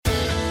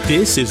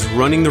This is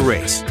Running the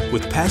Race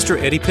with Pastor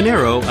Eddie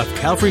Pinero of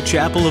Calvary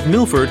Chapel of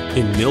Milford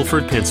in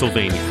Milford,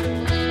 Pennsylvania.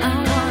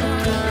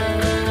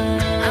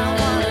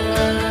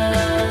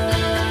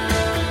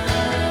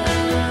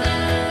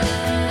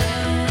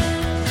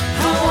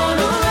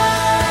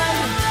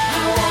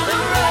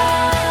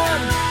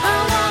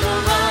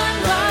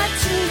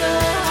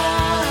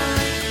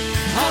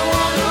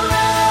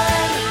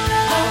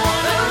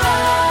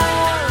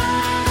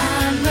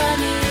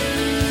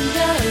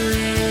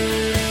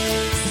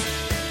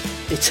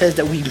 It says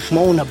that we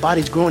moan, our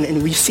body's growing,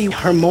 and we see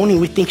her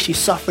moaning, we think she's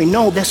suffering.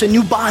 No, that's a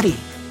new body.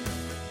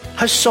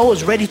 Her soul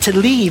is ready to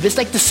leave. It's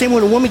like the same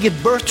when a woman gives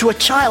birth to a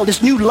child.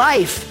 It's new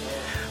life.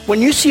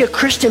 When you see a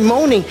Christian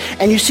moaning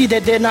and you see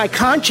that they're not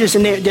conscious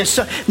and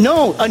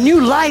no, a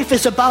new life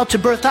is about to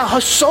birth out.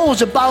 Her soul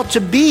is about to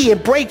be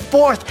and break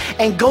forth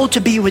and go to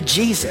be with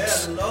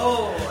Jesus.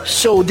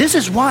 So this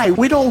is why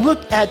we don't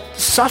look at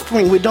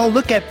suffering. We don't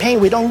look at pain.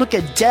 We don't look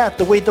at death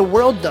the way the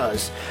world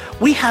does.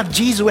 We have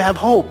Jesus. We have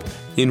hope.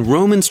 In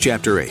Romans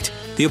chapter 8,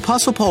 the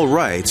Apostle Paul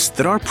writes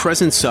that our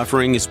present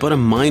suffering is but a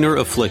minor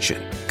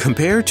affliction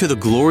compared to the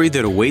glory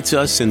that awaits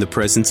us in the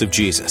presence of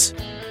Jesus.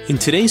 In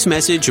today's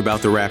message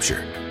about the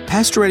rapture,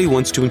 Pastor Eddie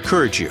wants to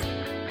encourage you.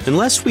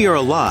 Unless we are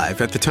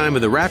alive at the time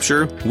of the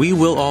rapture, we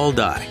will all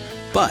die.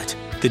 But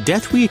the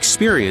death we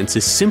experience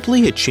is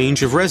simply a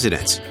change of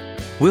residence.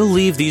 We'll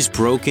leave these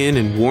broken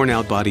and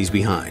worn-out bodies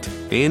behind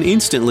and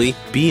instantly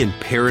be in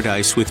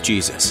paradise with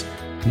Jesus.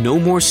 No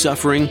more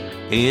suffering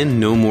and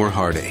no more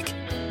heartache.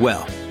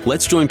 Well,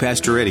 let's join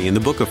Pastor Eddie in the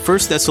book of 1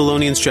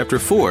 Thessalonians chapter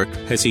 4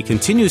 as he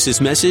continues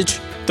his message,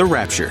 The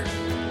Rapture.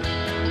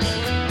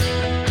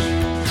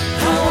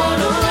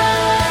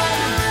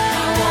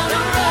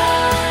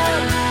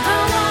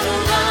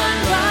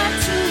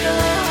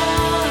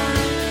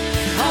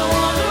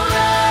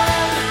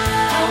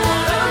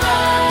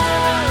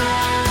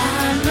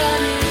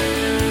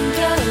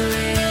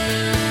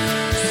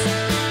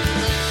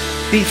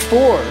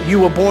 Before you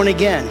were born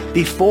again,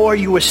 before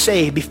you were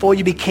saved, before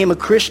you became a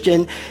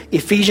Christian,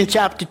 Ephesians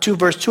chapter 2,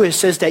 verse 2, it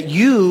says that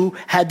you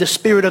had the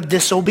spirit of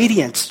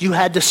disobedience. You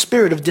had the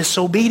spirit of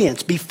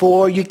disobedience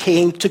before you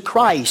came to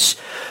Christ.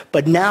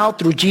 But now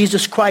through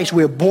Jesus Christ,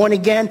 we're born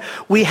again.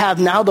 We have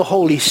now the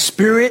Holy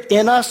Spirit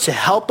in us to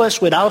help us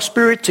with our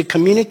spirit to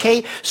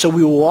communicate. So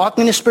we walk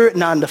in the spirit,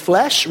 not in the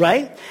flesh,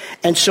 right?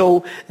 And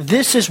so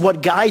this is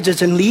what guides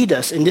us and leads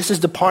us. And this is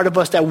the part of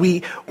us that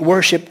we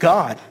worship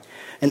God.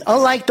 And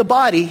unlike the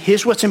body,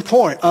 here's what's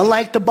important.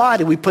 Unlike the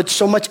body, we put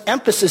so much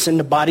emphasis in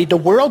the body, the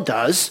world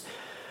does.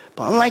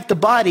 But unlike the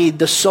body,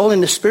 the soul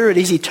and the spirit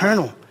is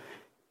eternal.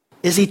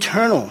 Is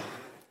eternal.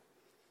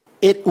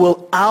 It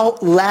will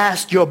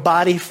outlast your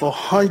body for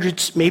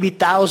hundreds, maybe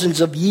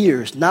thousands of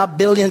years. Not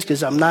billions,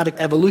 because I'm not an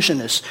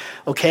evolutionist,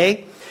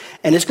 okay?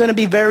 And it's going to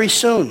be very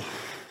soon.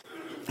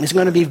 It's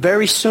going to be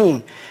very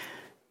soon.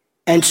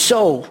 And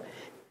so,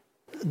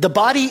 the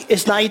body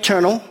is not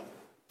eternal,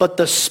 but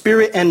the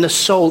spirit and the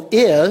soul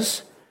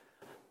is,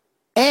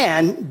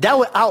 and that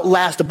will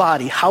outlast the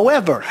body.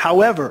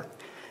 However,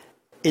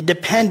 it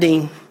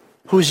depending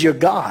who's your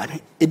God,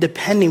 it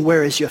depending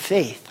where is your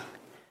faith.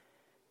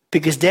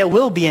 Because there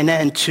will be an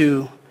end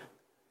to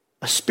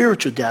a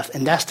spiritual death,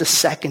 and that's the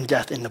second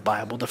death in the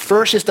Bible. The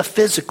first is the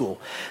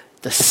physical.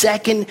 The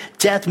second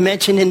death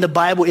mentioned in the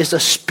Bible is a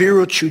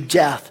spiritual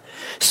death.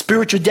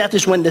 Spiritual death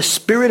is when the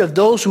spirit of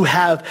those who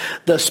have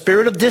the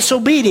spirit of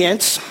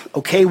disobedience,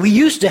 okay, we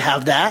used to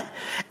have that,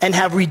 and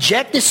have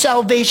rejected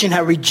salvation,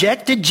 have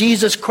rejected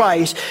Jesus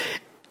Christ,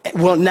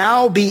 will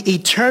now be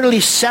eternally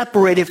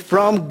separated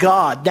from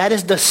God. That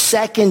is the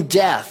second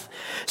death.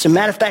 As a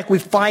matter of fact, we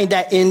find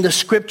that in the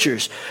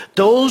scriptures.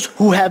 Those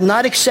who have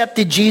not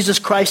accepted Jesus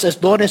Christ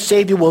as Lord and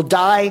Savior will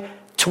die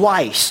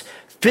twice.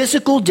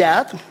 Physical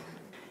death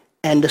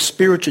and the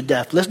spiritual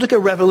death. Let's look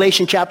at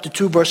Revelation chapter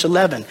 2, verse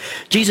 11.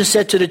 Jesus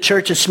said to the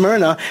church of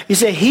Smyrna, he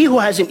said, he who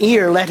has an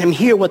ear, let him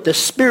hear what the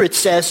Spirit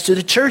says to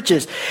the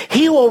churches.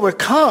 He who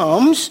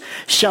overcomes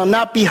shall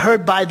not be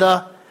hurt by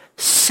the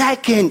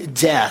second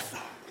death.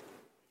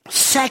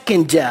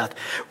 Second death.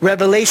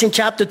 Revelation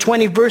chapter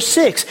 20, verse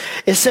 6.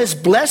 It says,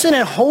 blessed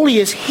and holy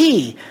is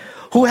he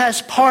who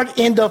has part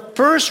in the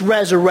first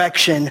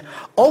resurrection.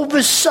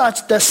 Over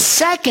such, the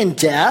second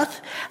death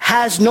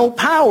has no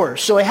power.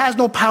 So it has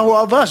no power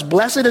of us.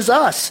 Blessed is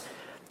us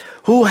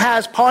who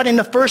has part in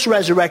the first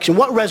resurrection.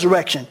 What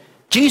resurrection?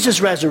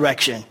 Jesus'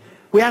 resurrection.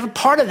 We have a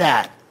part of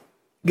that.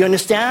 You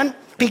understand?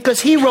 Because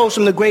he rose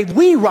from the grave,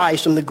 we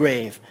rise from the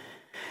grave.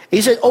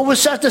 He said, over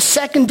such the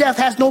second death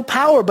has no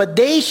power, but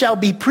they shall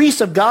be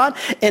priests of God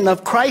and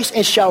of Christ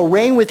and shall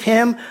reign with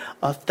him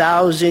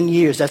 1,000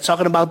 years. That's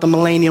talking about the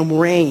millennium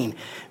reign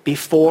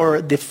before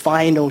the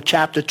final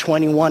chapter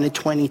 21 and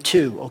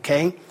 22,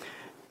 okay?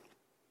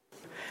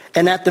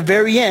 And at the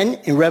very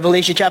end, in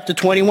Revelation chapter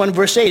 21,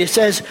 verse 8, it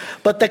says,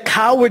 but the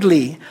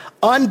cowardly,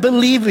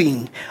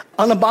 unbelieving,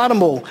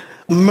 unabominable,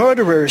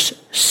 murderers,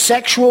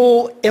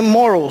 sexual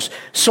immorals,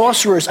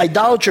 sorcerers,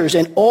 idolaters,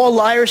 and all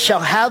liars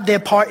shall have their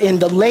part in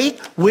the lake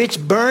which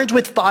burns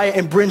with fire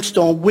and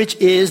brimstone, which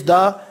is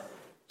the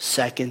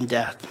second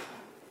death.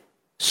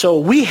 So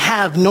we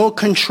have no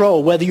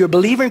control, whether you're a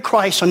believer in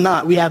Christ or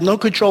not, we have no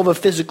control over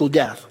physical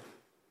death.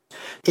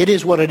 It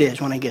is what it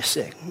is when I get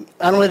sick.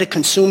 I don't let it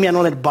consume me. I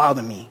don't let it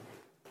bother me.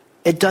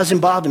 It doesn't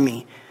bother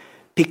me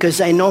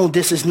because I know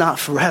this is not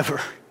forever.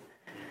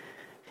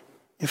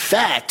 In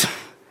fact,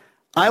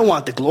 I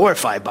want the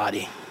glorified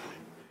body.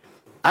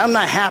 I'm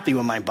not happy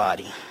with my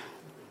body.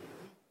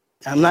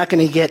 I'm not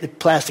going to get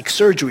plastic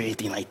surgery or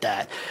anything like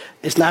that.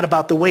 It's not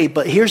about the weight.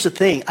 But here's the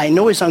thing. I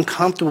know it's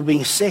uncomfortable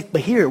being sick, but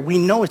here, we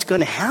know it's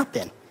going to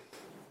happen.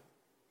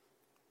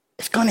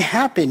 It's going to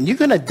happen. You're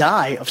going to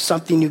die of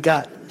something you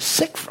got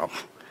sick from.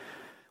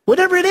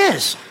 Whatever it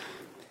is.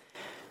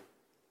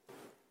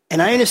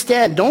 And I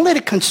understand. Don't let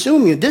it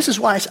consume you. This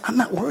is why I'm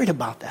not worried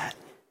about that.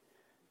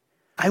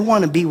 I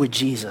want to be with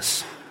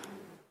Jesus.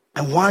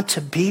 I want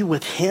to be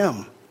with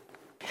him.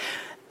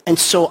 And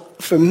so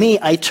for me,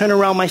 I turn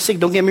around my sick.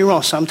 Don't get me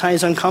wrong.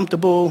 Sometimes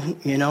uncomfortable,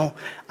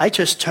 I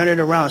just turn it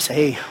around and say,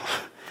 hey,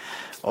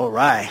 all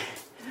right,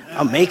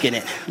 I'm making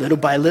it little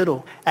by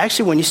little.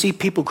 Actually, when you see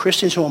people,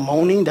 Christians who are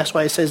moaning, that's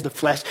why it says the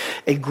flesh,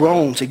 it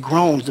groans,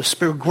 the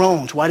spirit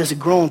groans. Why does it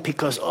groan?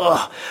 Because,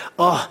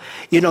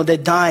 they're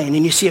dying.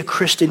 And you see a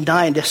Christian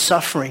dying, they're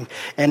suffering.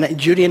 And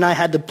Judy and I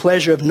had the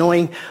pleasure of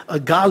knowing a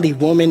godly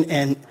woman,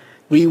 and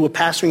we were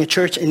pastoring a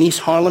church in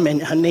East Harlem,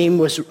 and her name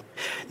was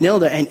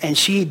Nilda, and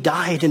she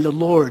died in the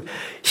Lord.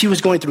 She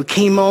was going through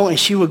chemo, and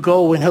she would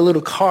go in her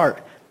little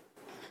cart.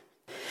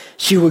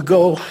 She would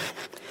go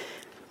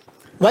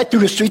right through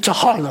the streets of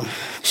Harlem.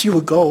 She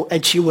would go,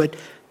 and she would,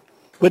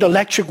 with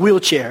electric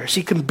wheelchair,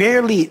 she could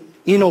barely,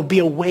 be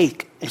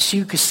awake. And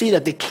she could see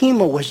that the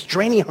chemo was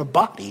draining her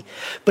body.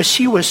 But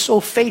she was so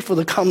faithful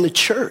to come to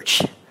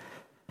church.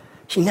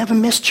 She never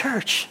missed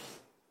church.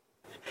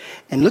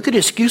 And look at the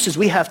excuses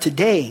we have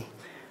today.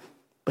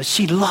 But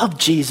she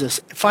loved Jesus.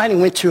 Finally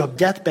went to her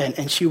deathbed,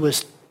 and she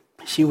was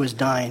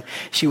dying.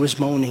 She was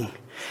moaning.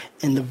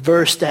 In the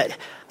verse that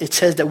it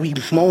says that we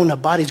moan, our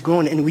body's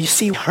growing, and we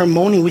see her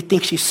moaning, we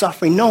think she's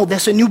suffering. No,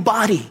 that's a new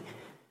body.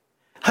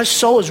 Her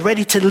soul is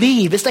ready to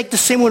leave. It's like the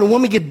same when a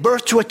woman gives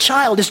birth to a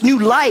child. It's new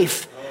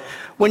life.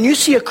 When you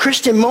see a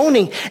Christian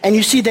moaning and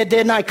you see that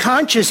they're not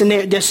conscious and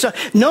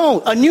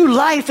no, a new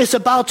life is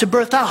about to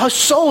birth out. Her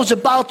soul is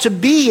about to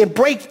be and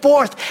break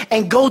forth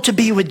and go to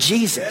be with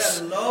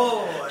Jesus.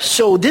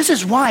 So this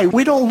is why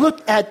we don't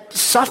look at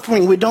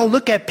suffering. We don't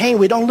look at pain.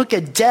 We don't look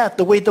at death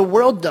the way the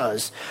world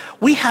does.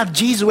 We have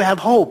Jesus. We have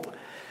hope.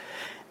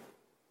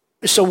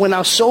 So when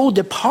our soul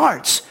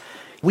departs,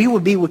 we will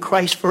be with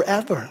Christ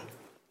forever.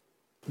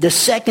 The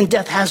second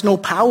death has no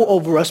power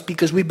over us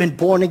because we've been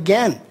born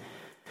again.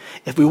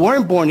 If we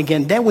weren't born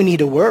again, then we need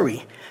to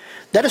worry.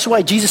 That is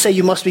why Jesus said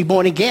you must be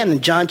born again.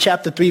 In John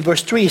chapter 3,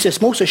 verse 3, he says,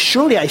 most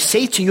assuredly I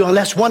say to you,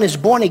 unless one is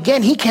born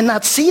again, he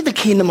cannot see the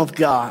kingdom of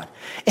God.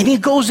 And he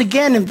goes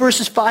again in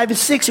verses 5 and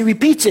 6, he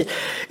repeats it.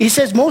 He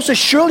says, most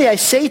assuredly I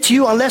say to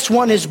you, unless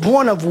one is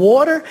born of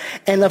water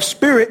and of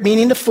spirit,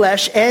 meaning the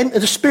flesh and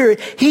the spirit,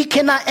 he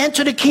cannot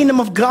enter the kingdom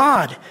of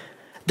God.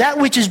 That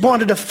which is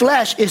born of the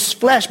flesh is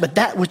flesh, but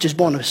that which is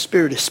born of the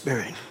spirit is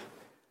spirit.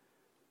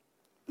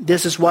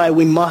 This is why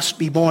we must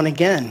be born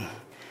again.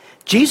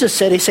 Jesus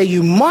said,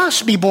 you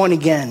must be born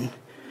again.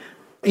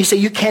 He said,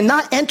 you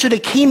cannot enter the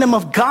kingdom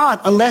of God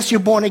unless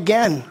you're born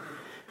again.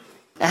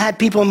 I had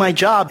people in my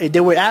job, they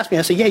would ask me,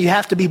 I said, yeah, you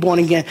have to be born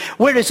again.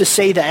 Where does it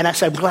say that? And I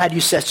said, I'm glad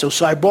you said so.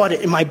 So I brought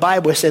it in my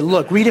Bible. I said,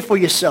 look, read it for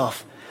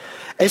yourself.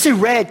 It's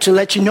read to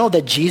let you know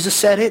that Jesus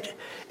said it.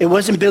 It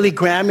wasn't Billy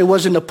Graham. It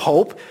wasn't the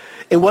Pope.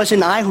 It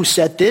wasn't I who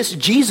said this.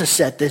 Jesus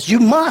said this. You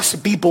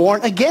must be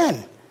born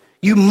again.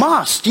 You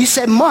must. He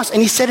said must,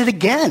 and he said it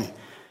again.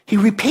 He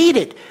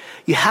repeated,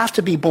 you have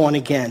to be born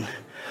again.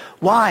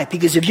 Why?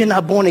 Because if you're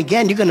not born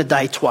again, you're going to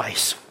die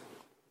twice.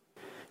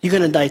 You're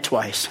going to die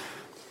twice.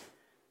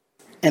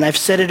 And I've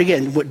said it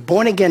again. What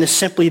born again is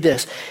simply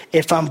this.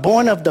 If I'm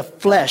born of the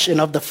flesh and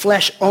of the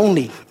flesh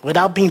only,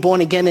 without being born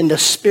again in the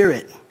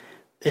spirit,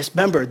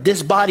 remember,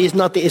 this body is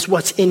nothing. It's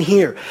what's in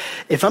here.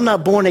 If I'm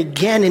not born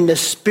again in the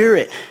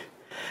spirit,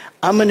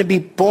 I'm going to be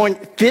born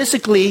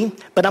physically,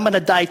 but I'm going to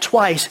die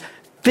twice.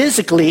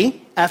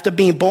 Physically, after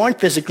being born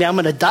physically, I'm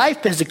going to die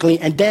physically,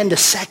 and then the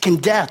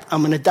second death,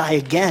 I'm going to die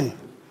again.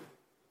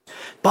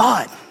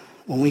 But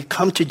when we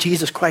come to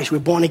Jesus Christ, we're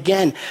born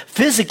again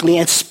physically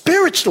and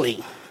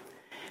spiritually.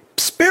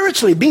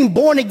 Spiritually, being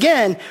born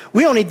again,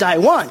 we only die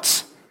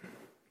once.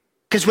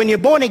 Because when you're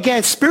born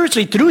again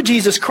spiritually through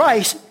Jesus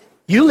Christ,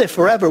 you live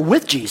forever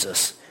with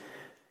Jesus.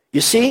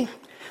 You see?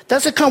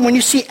 That's a come when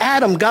you see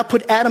Adam. God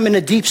put Adam in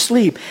a deep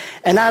sleep,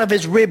 and out of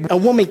his rib, a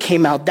woman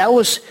came out. That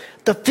was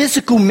the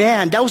physical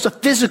man. That was the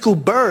physical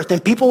birth.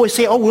 And people always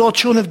say, oh, we're all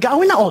children of God.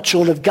 We're not all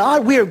children of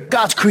God. We're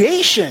God's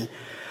creation.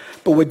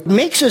 But what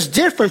makes us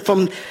different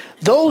from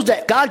those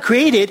that God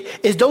created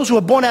is those who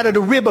are born out of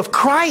the rib of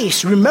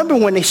Christ. Remember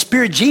when they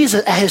speared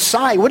Jesus at his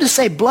side, what did it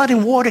say? Blood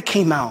and water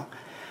came out.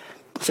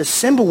 It's a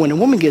symbol when a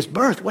woman gives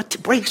birth. What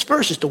breaks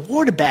first is the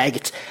water bag.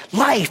 It's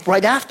life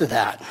right after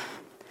that.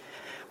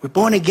 We're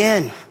born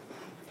again.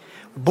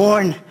 We're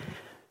born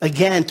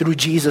again through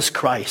Jesus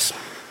Christ.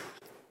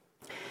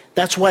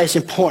 That's why it's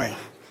important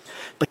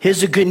But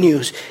here's the good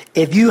news.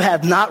 If you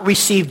have not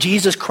received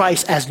Jesus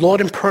Christ as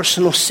Lord and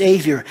personal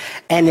Savior,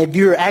 and if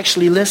you're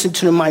actually listening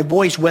to my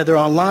voice, whether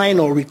online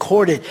or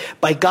recorded,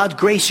 by God's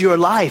grace, you're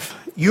alive.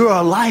 You're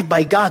alive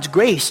by God's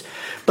grace.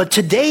 But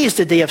today is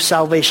the day of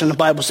salvation, the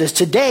Bible says.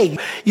 Today,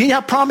 you're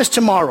not promised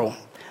tomorrow.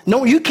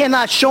 No, you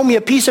cannot show me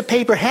a piece of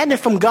paper handed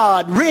from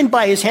God, written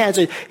by his hands,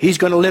 and he's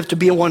going to live to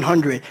be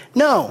 100.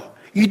 No,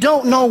 you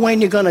don't know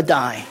when you're going to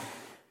die.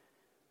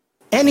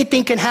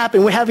 Anything can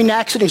happen. We're having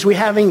accidents. We're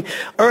having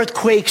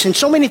earthquakes, and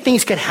so many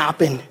things can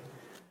happen.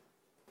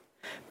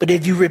 But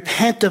if you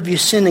repent of your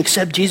sin,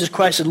 accept Jesus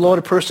Christ as Lord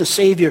and personal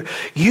Savior,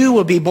 you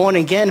will be born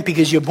again.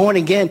 Because you're born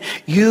again,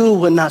 you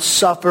will not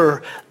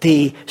suffer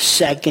the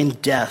second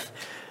death.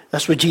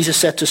 That's what Jesus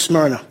said to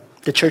Smyrna,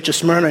 the church of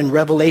Smyrna in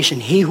Revelation.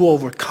 He who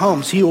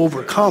overcomes.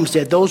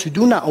 There are those who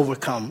do not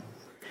overcome,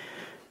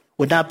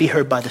 would not be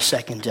hurt by the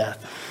second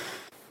death.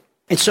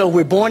 And so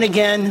we're born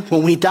again.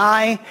 When we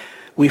die,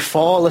 we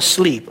fall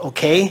asleep,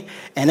 okay?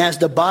 And as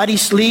the body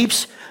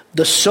sleeps,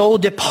 the soul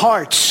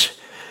departs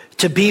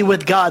to be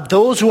with God.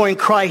 Those who are in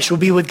Christ will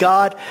be with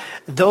God.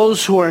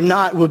 Those who are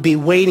not will be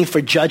waiting for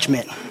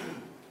judgment.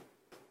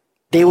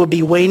 They will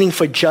be waiting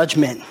for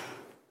judgment.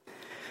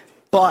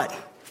 But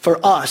for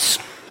us,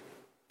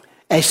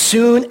 as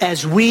soon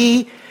as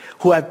we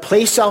who have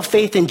placed our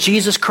faith in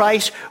Jesus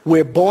Christ,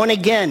 we're born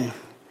again.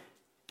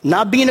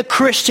 Not being a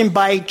Christian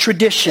by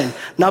tradition.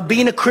 Not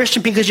being a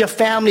Christian because your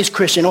family is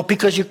Christian or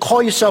because you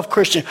call yourself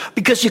Christian.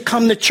 Because you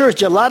come to church.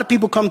 There are a lot of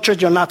people come to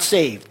church who are not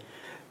saved.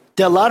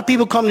 There are a lot of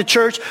people come to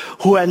church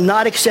who have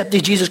not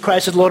accepted Jesus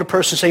Christ as Lord and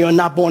personal Savior and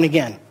not born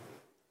again.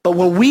 But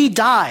when we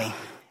die,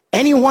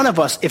 any one of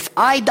us, if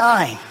I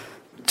die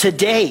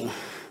today,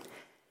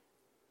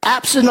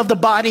 absent of the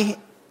body,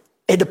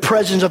 in the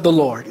presence of the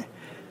Lord.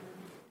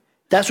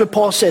 That's what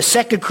Paul says.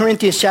 2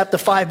 Corinthians chapter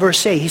 5,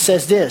 verse 8. He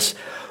says this.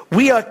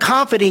 We are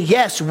confident,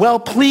 yes, well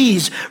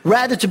pleased,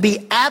 rather to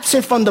be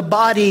absent from the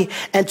body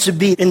and to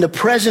be in the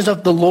presence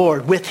of the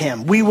Lord with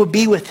him. We will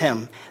be with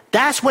him.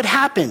 That's what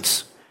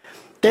happens.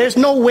 There's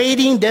no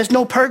waiting. There's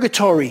no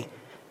purgatory.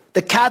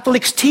 The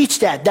Catholics teach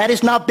that. That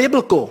is not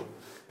biblical.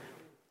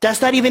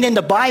 That's not even in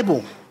the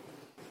Bible.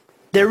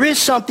 There is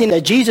something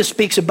that Jesus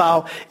speaks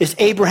about is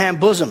Abraham's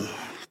bosom.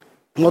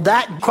 Well,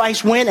 that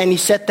Christ went and he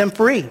set them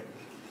free.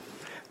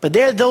 But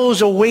there are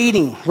those who are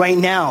waiting right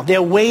now.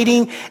 They're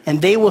waiting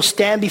and they will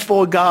stand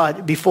before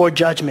God before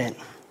judgment.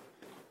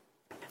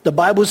 The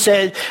Bible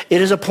said it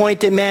is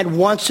appointed man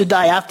once to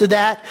die. After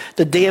that,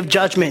 the day of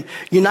judgment.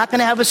 You're not going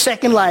to have a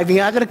second life.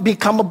 You're not going to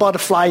become a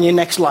butterfly in your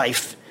next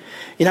life.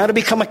 You're not going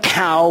to become a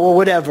cow or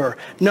whatever.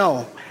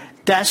 No,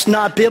 that's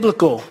not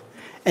biblical.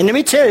 And let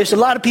me tell you, there's a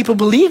lot of people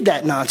believe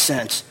that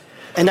nonsense.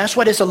 And that's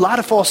why there's a lot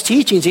of false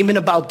teachings, even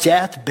about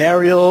death,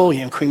 burial,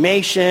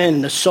 cremation,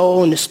 and the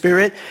soul and the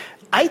spirit.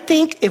 I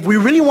think if we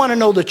really want to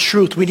know the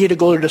truth, we need to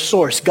go to the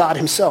source, God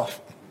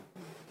himself.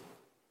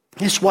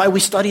 That's why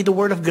we study the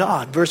Word of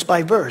God, verse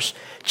by verse,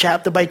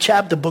 chapter by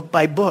chapter, book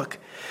by book.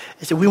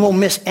 So we won't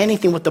miss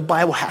anything what the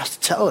Bible has to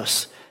tell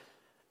us.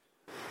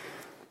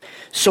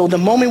 So the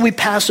moment we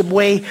pass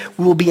away,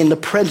 we will be in the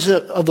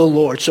presence of the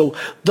Lord. So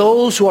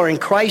those who are in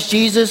Christ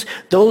Jesus,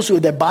 those who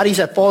their bodies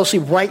have fallen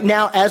asleep right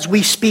now as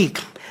we speak,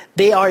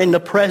 they are in the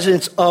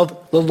presence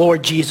of the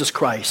Lord Jesus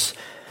Christ.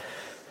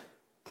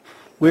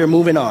 We're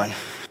moving on.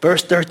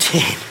 Verse 13.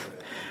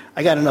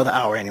 I got another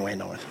hour anyway,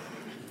 no one.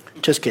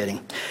 Just kidding.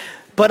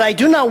 But I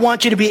do not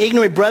want you to be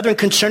ignorant, brethren,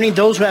 concerning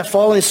those who have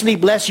fallen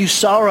asleep, lest you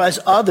sorrow as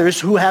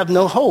others who have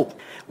no hope.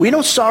 We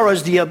don't sorrow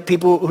as the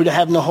people who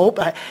have no hope.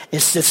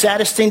 It's the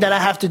saddest thing that I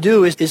have to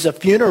do is a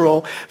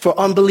funeral for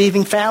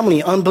unbelieving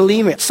family,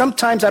 unbelieving.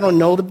 Sometimes I don't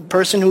know the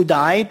person who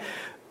died,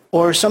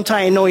 or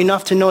sometimes I know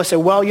enough to know, I say,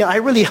 well, I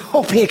really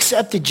hope he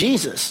accepted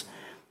Jesus.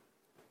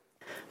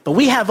 But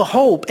we have a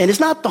hope, and it's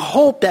not the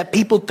hope that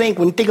people think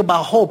when you think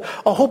about hope.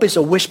 Oh, hope is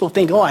a wishful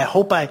thing. Oh, I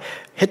hope I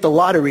hit the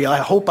lottery.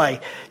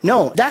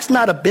 No, that's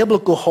not a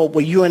biblical hope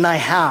what you and I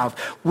have.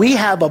 We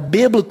have a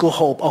biblical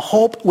hope, a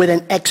hope with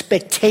an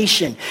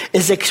expectation.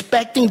 Is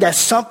expecting that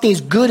something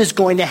good is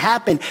going to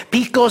happen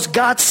because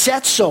God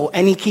said so,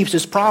 and he keeps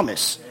his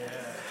promise.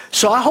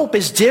 So our hope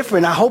is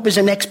different. Our hope is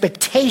an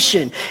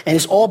expectation, and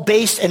it's all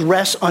based and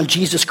rests on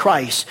Jesus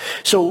Christ.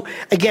 So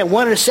again,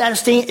 one of the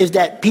saddest things is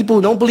that people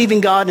don't believe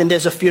in God and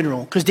there's a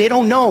funeral because they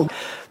don't know.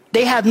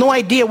 They have no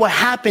idea what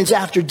happens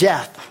after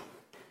death.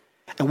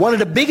 And one of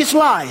the biggest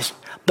lies,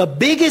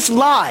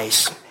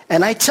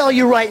 and I tell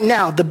you right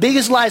now, the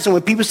biggest lies are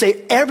when people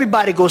say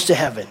everybody goes to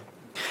heaven.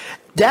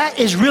 That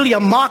is really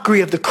a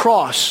mockery of the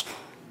cross.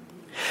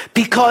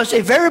 Because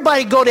if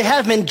everybody go to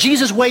heaven,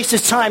 Jesus wastes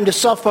his time to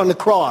suffer on the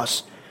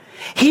cross.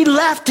 He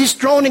left his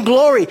throne in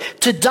glory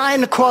to die on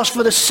the cross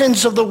for the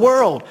sins of the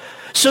world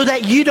so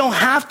that you don't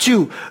have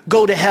to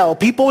go to hell.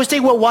 People always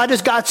say, well, why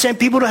does God send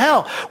people to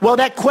hell? Well,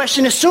 that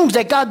question assumes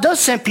that God does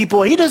send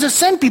people. He doesn't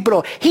send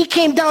people. He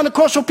came down the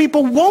cross so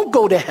people won't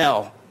go to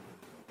hell.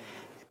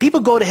 People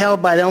go to hell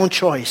by their own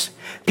choice.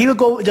 People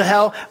go to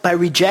hell by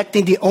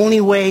rejecting the only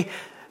way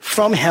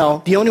from hell.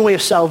 The only way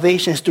of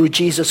salvation is through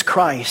Jesus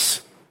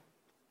Christ.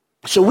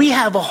 So we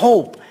have a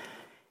hope.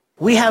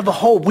 We have a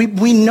hope.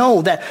 We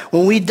know that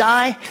when we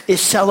die,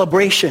 it's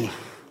celebration.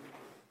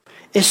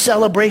 It's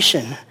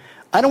celebration.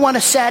 I don't want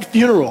a sad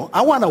funeral.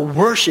 I want to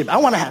worship.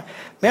 I'm going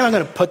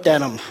to put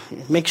that on.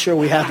 Make sure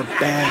we have a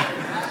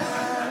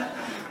band.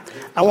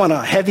 I want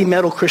a heavy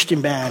metal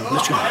Christian band.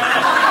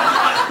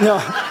 No.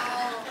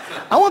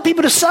 I want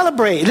people to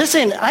celebrate.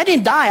 Listen, I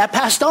didn't die. I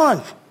passed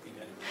on.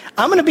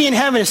 I'm going to be in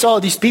heaven and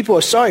all these people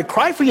are sorry.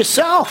 Cry for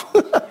yourself.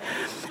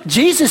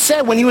 Jesus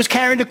said when he was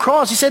carrying the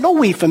cross, he said, don't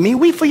weep for me.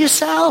 Weep for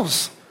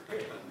yourselves.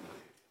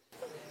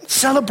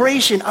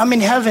 Celebration. I'm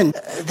in heaven.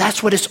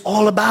 That's what it's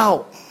all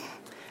about.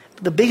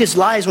 The biggest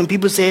lie is when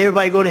people say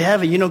everybody go to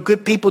heaven. You know,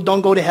 good people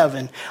don't go to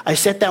heaven. I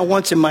said that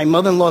once in my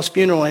mother-in-law's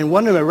funeral, and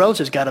one of my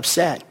relatives got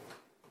upset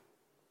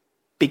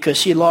because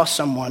she lost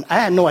someone. I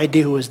had no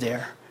idea who was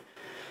there.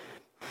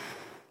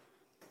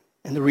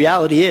 And the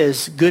reality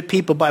is, good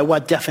people by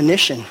what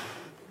definition?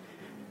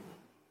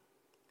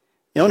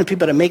 The only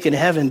people that make it to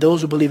heaven,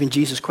 those who believe in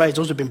Jesus Christ,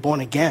 those who have been born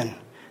again.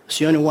 It's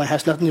the only one that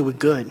has nothing to do with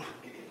good.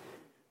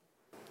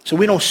 So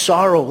we don't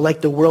sorrow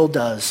like the world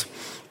does.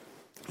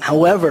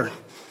 However,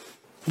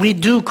 we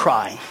do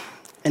cry,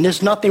 and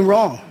there's nothing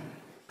wrong.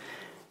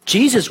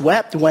 Jesus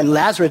wept when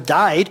Lazarus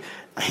died.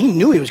 He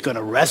knew he was going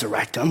to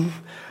resurrect him.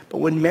 But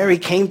when Mary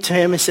came to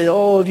him and said,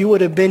 oh, if you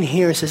would have been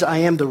here, he says, I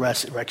am the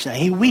resurrection.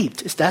 He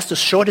wept. That's the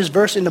shortest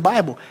verse in the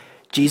Bible.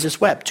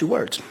 Jesus wept, 2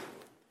 words.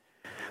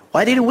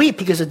 Why did he weep?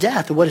 Because of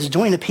death and what it's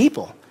doing to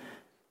people.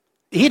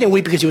 He didn't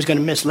weep because he was going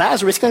to miss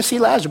Lazarus. He's going to see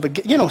Lazarus.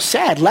 But, you know,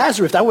 sad.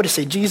 Lazarus, I would have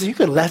said, Jesus, you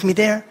could have left me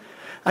there.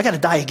 I got to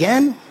die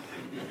again.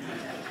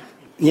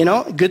 You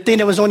know, good thing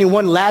there was only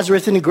one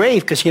Lazarus in the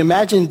grave, because you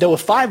imagine there were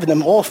 5 of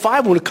them. All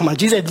 5 would have come out.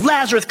 Jesus said,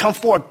 Lazarus, come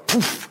forward.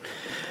 Poof.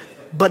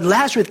 But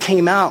Lazarus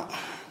came out.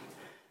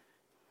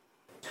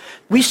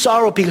 We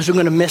sorrow because we're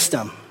going to miss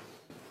them.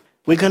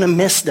 We're going to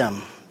miss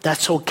them.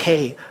 That's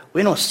okay.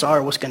 We don't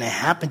sorrow what's going to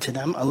happen to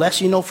them unless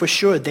you know for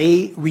sure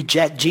they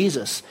reject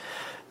Jesus.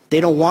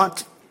 They don't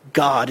want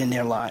God in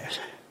their lives.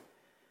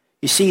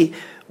 You see,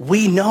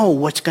 we know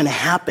what's going to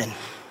happen.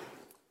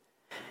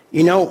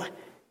 You know,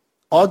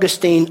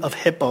 Augustine of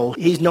Hippo,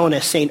 he's known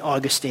as St.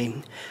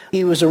 Augustine.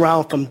 He was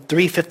around from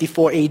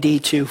 354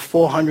 AD to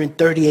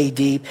 430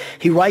 AD.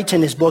 He writes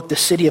in his book, The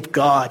City of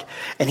God,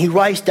 and he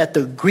writes that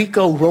the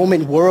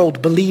Greco-Roman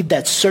world believed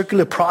that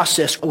circular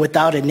process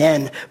without an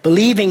end,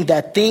 believing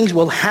that things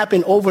will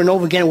happen over and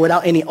over again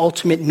without any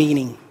ultimate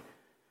meaning.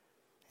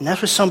 And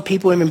that's what some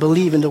people even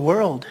believe in the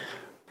world.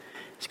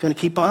 It's going to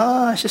keep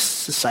on, it's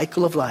just the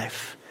cycle of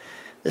life.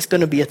 There's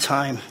going to be a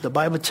time. The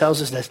Bible tells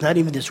us that not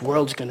even this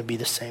world is going to be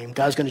the same.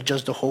 God's going to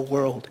judge the whole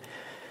world.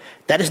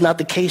 That is not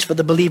the case for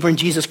the believer in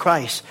Jesus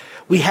Christ.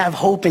 We have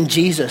hope in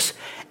Jesus,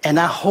 and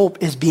our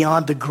hope is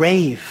beyond the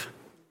grave.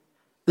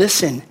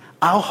 Listen,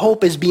 our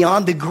hope is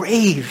beyond the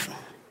grave.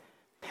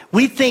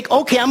 We think,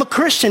 okay, I'm a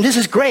Christian. This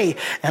is great,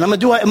 and I'm going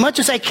to do as much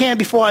as I can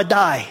before I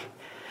die.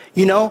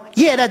 You know,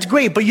 yeah, that's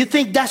great, but you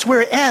think that's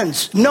where it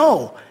ends.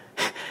 No.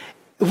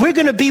 We're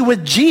going to be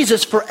with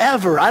Jesus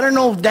forever. I don't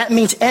know if that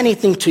means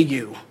anything to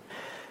you.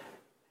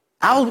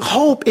 Our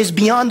hope is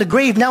beyond the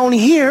grave. Not only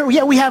here,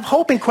 yeah, we have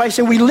hope in Christ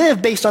and we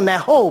live based on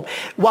that hope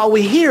while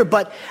we're here,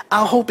 but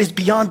our hope is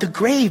beyond the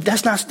grave.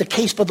 That's not the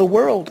case for the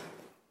world.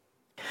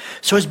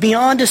 So it's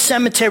beyond the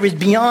cemetery. It's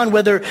beyond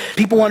whether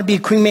people want to be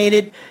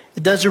cremated.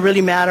 It doesn't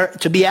really matter.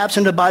 To be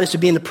absent of the body is to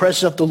be in the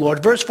presence of the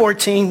Lord. Verse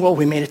 14, well,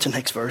 we made it to the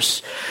next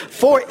verse.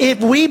 For if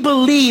we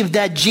believe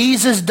that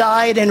Jesus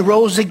died and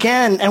rose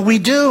again, and we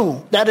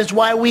do, that is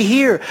why we're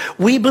here.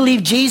 We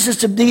believe Jesus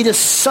to be the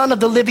Son of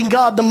the living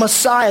God, the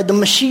Messiah, the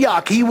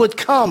Mashiach. He would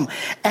come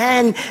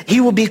and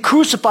he will be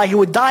crucified. He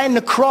would die on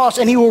the cross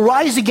and he will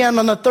rise again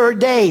on the 3rd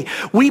day.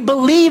 We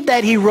believe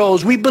that he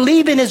rose. We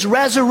believe in his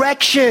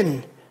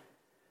resurrection.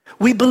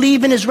 We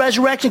believe in his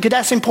resurrection because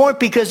that's important,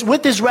 because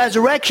with his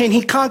resurrection,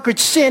 he conquered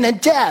sin and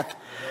death.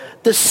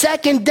 The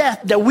second death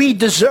that we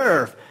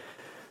deserve.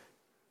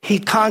 He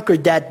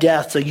conquered that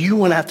death so you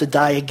won't have to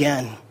die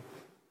again.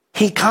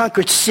 He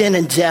conquered sin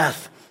and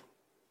death.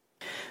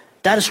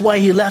 That is why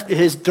he left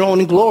his throne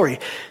in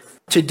glory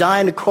to die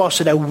on the cross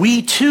so that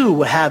we too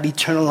will have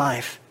eternal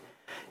life.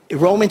 In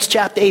Romans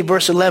chapter 8,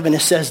 verse 11,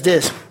 it says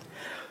this.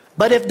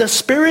 But if the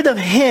spirit of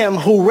him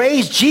who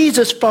raised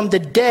Jesus from the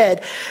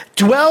dead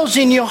dwells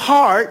in your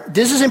heart,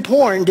 this is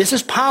important, this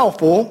is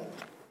powerful,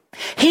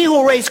 he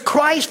who raised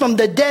Christ from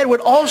the dead would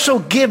also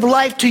give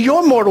life to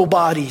your mortal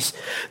bodies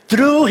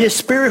through his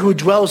spirit who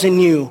dwells in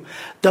you.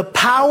 The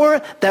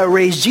power that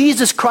raised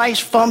Jesus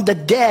Christ from the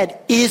dead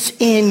is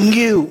in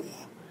you.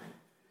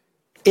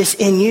 It's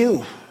in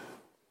you.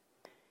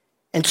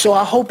 And so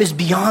our hope is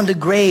beyond the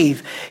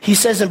grave. He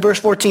says in verse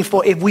 14,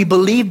 for if we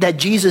believe that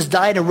Jesus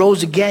died and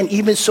rose again,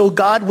 even so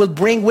God will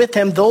bring with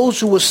him those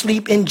who will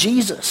sleep in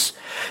Jesus.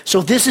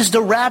 So this is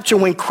the rapture,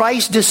 when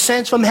Christ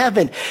descends from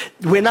heaven.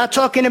 We're not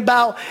talking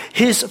about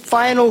his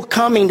final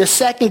coming, the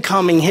second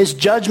coming, his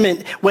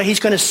judgment, where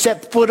he's going to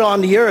set foot on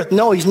the earth.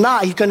 No, he's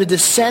not. He's going to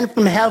descend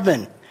from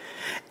heaven.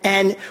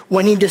 And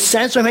when he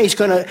descends from heaven, he's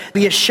going to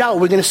be a shout.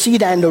 We're going to see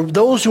that. And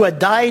those who had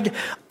died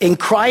in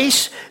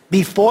Christ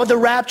before the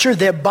rapture,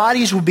 their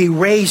bodies will be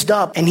raised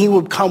up and he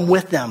will come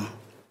with them.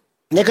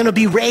 They're going to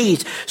be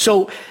raised.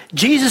 So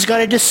Jesus is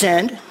going to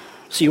descend,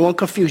 so you won't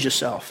confuse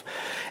yourself.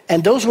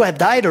 And those who have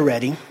died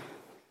already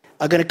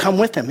are going to come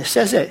with him. It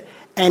says it.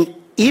 And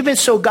even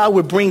so, God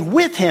will bring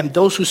with him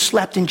those who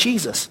slept in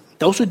Jesus.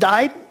 Those who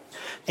died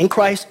in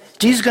Christ,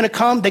 Jesus is going to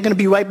come. They're going to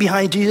be right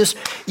behind Jesus.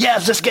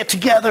 Yes, let's get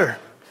together.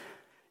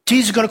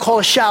 Jesus is going to call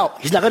a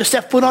shout. He's not going to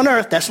step foot on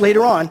earth. That's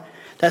later on.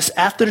 That's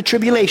after the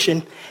tribulation.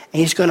 And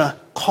he's going to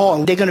call,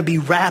 and they're going to be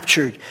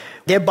raptured.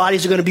 Their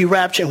bodies are going to be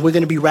raptured, and we're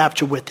going to be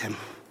raptured with him.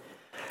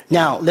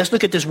 Now, let's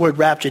look at this word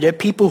rapture. There are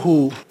people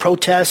who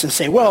protest and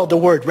say, well, the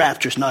word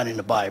rapture is not in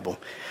the Bible.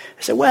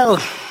 I say,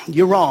 well,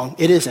 you're wrong.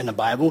 It is in the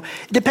Bible,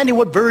 depending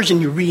what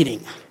version you're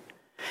reading.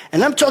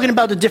 And I'm talking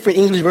about the different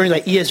English versions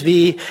like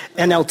ESV,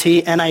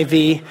 NLT,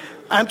 NIV.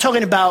 I'm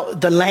talking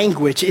about the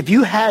language. If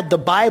you had the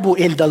Bible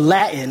in the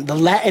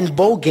Latin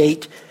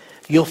Vulgate,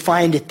 you'll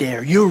find it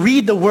there. You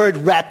read the word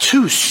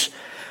raptus.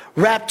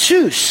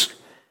 Raptus.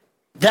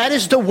 That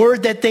is the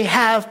word that they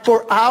have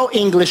for our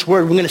English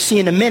word. We're going to see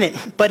in a minute.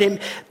 But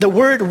the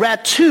word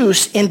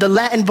raptus in the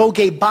Latin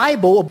Vulgate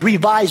Bible,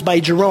 revised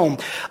by Jerome.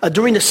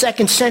 During the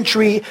 2nd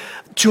century,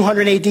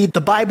 200 AD,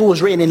 the Bible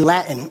was written in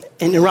Latin.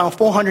 And around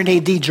 400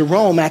 AD,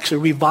 Jerome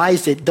actually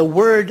revised it. The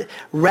word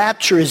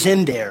rapture is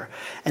in there.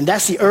 And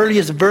that's the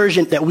earliest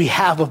version that we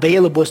have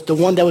available. It's the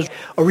one that was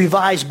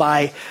revised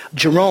by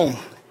Jerome.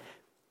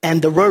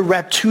 And the word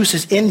raptus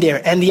is in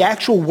there. And the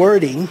actual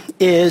wording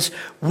is,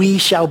 we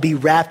shall be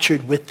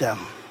raptured with them.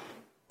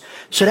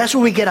 So that's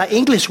where we get our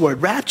English word,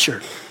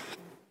 rapture.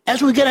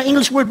 That's where we get our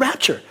English word,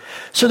 rapture.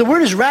 So the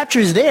word rapture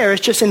is there.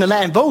 It's just in the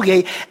Latin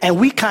Vulgate. And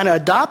we kind of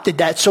adopted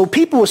that. So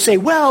people will say,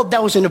 well,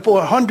 that was in the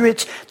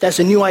 400s. That's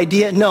a new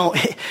idea. No,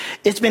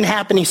 it's been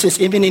happening since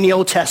even in the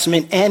Old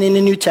Testament and in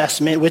the New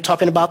Testament. We're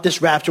talking about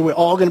this rapture. We're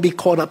all going to be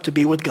caught up to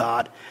be with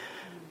God.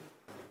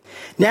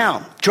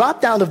 Now, drop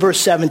down to verse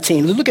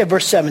 17. Let's look at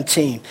verse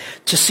 17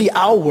 to see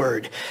our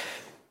word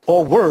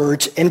or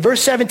words. In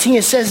verse 17,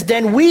 it says,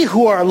 then we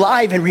who are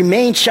alive and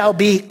remain shall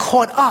be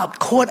caught up.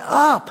 Caught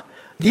up.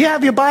 Do you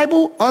have your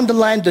Bible?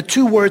 Underline the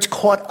two words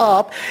caught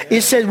up.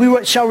 It says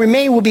we shall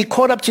remain, will be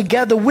caught up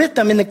together with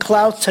them in the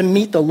clouds to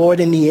meet the Lord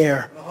in the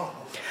air.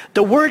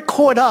 The word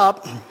caught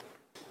up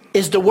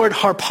is the word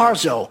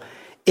harpazo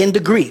in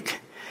the Greek.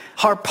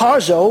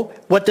 Harpazo,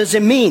 what does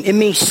it mean? It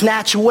means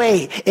snatch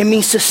away. It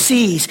means to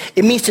seize.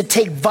 It means to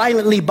take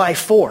violently by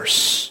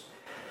force.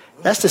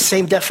 That's the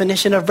same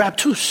definition of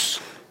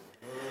raptus.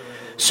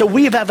 So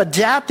we have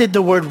adapted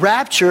the word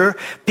rapture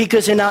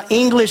because in our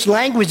English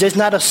language, there's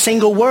not a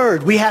single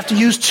word. We have to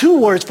use two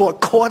words for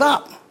caught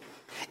up.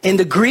 In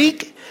the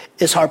Greek,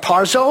 it's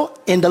harpazo.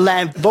 In the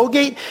Latin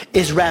Vulgate,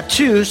 it's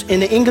raptus.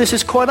 In the English,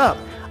 it's caught up.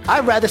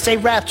 I'd rather say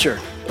rapture,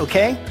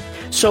 okay?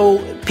 So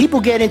people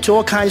get into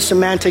all kinds of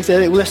semantics.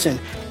 Listen,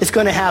 it's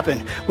going to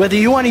happen. Whether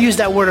you want to use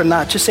that word or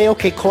not, just say,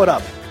 okay, caught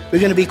up. We're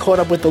going to be caught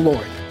up with the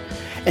Lord.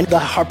 And the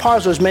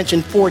harpazo is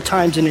mentioned 4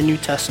 times in the New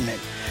Testament.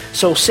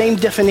 So same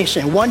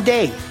definition. One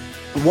day,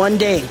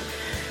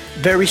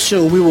 very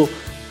soon,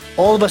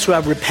 all of us who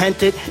have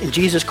repented in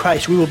Jesus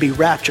Christ, we will be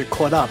raptured,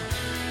 caught up.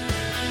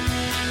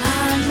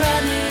 I'm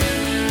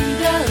running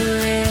the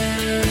race.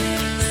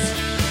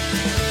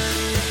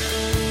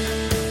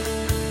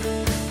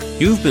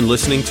 You've been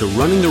listening to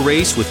Running the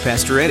Race with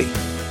Pastor Eddie.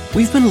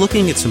 We've been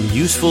looking at some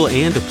useful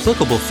and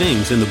applicable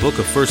things in the book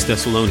of 1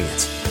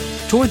 Thessalonians.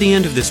 Toward the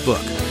end of this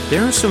book,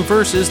 there are some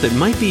verses that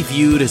might be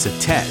viewed as a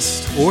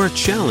test or a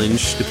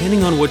challenge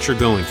depending on what you're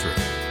going through.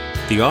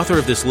 The author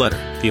of this letter,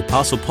 the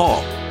Apostle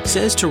Paul,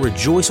 says to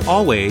rejoice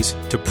always,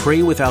 to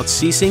pray without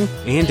ceasing,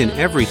 and in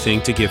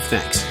everything to give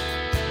thanks.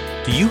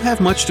 Do you have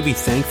much to be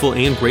thankful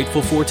and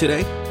grateful for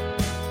today?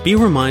 Be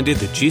reminded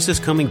that Jesus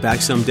coming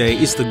back someday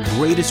is the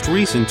greatest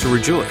reason to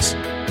rejoice.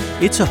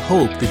 It's a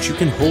hope that you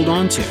can hold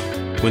on to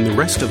when the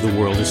rest of the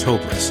world is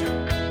hopeless.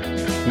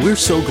 We're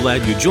so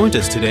glad you joined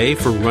us today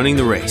for Running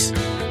the Race.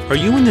 Are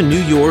you in the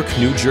New York,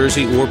 New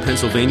Jersey, or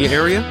Pennsylvania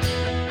area?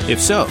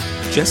 If so,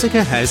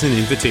 Jessica has an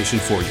invitation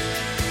for you.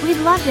 We'd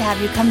love to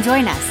have you come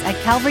join us at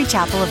Calvary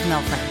Chapel of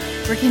Milford.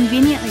 We're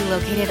conveniently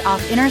located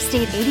off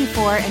Interstate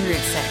 84 and Route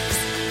 6.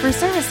 For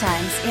service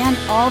times and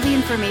all the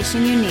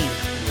information you need,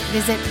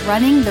 visit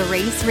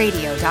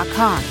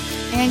runningtheraceradio.com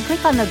and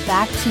click on the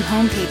Back to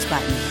Homepage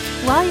button.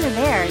 While you're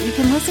there, you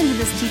can listen to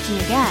this teaching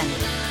again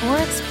or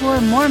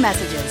explore more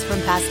messages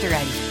from Pastor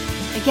Eddie.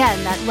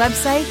 Again, that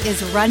website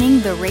is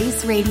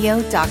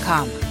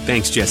runningtheraceradio.com.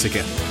 Thanks,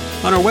 Jessica.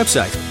 On our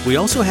website, we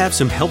also have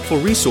some helpful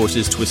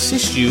resources to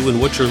assist you in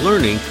what you're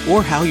learning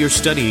or how you're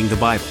studying the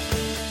Bible.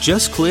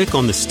 Just click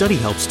on the Study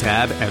Helps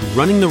tab at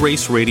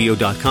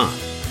runningtheraceradio.com.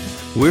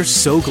 We're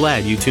so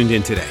glad you tuned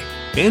in today,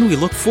 and we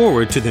look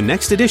forward to the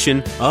next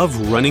edition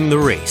of Running the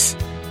Race.